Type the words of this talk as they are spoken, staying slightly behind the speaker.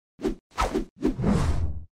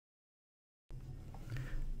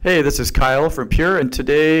Hey, this is Kyle from Pure, and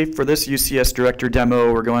today for this UCS Director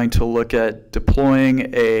demo, we're going to look at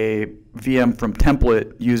deploying a VM from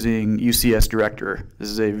template using UCS Director. This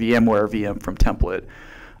is a VMware VM from template.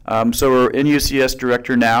 So we're in UCS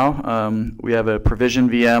Director now. We have a provision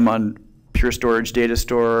VM on Pure Storage Data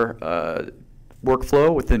Store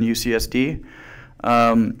workflow within UCSD.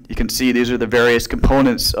 You can see these are the various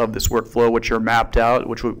components of this workflow which are mapped out,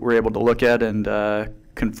 which we're able to look at and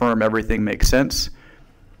confirm everything makes sense.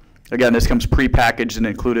 Again, this comes pre-packaged and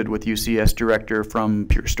included with UCS Director from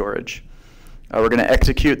Pure Storage. We're going to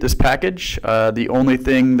execute this package. The only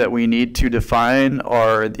thing that we need to define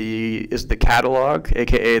is the catalog,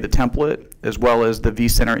 aka the template, as well as the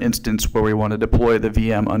vCenter instance where we want to deploy the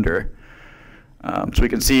VM under. So we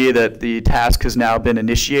can see that the task has now been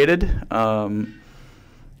initiated, and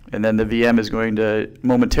then the VM is going to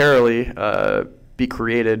momentarily be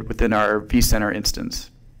created within our vCenter instance.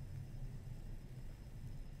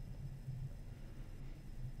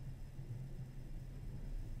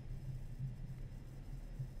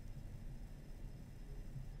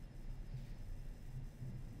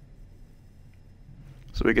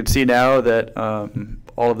 So we can see now that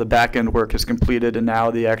all of the back-end work is completed, and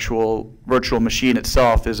now the actual virtual machine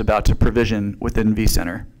itself is about to provision within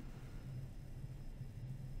vCenter.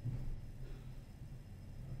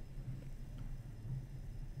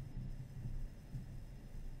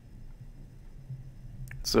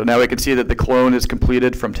 So now we can see that the clone is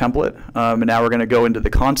completed from template, and now we're going to go into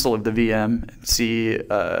the console of the VM and see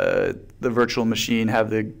the virtual machine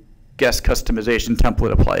have the guest customization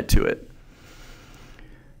template applied to it.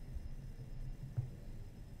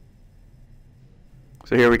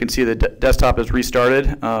 So here we can see the desktop is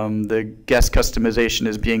restarted. The guest customization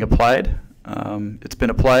is being applied. It's been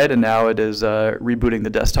applied, and now it is rebooting the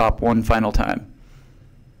desktop one final time.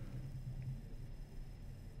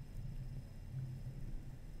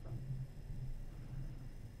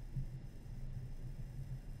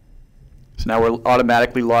 So now we're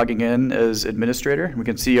automatically logging in as administrator. We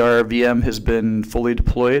can see our VM has been fully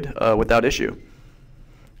deployed without issue.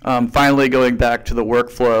 Finally, going back to the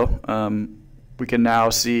workflow, we can now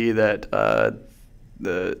see that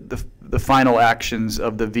the final actions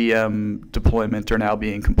of the VM deployment are now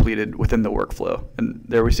being completed within the workflow. And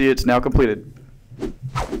there we see it's now completed.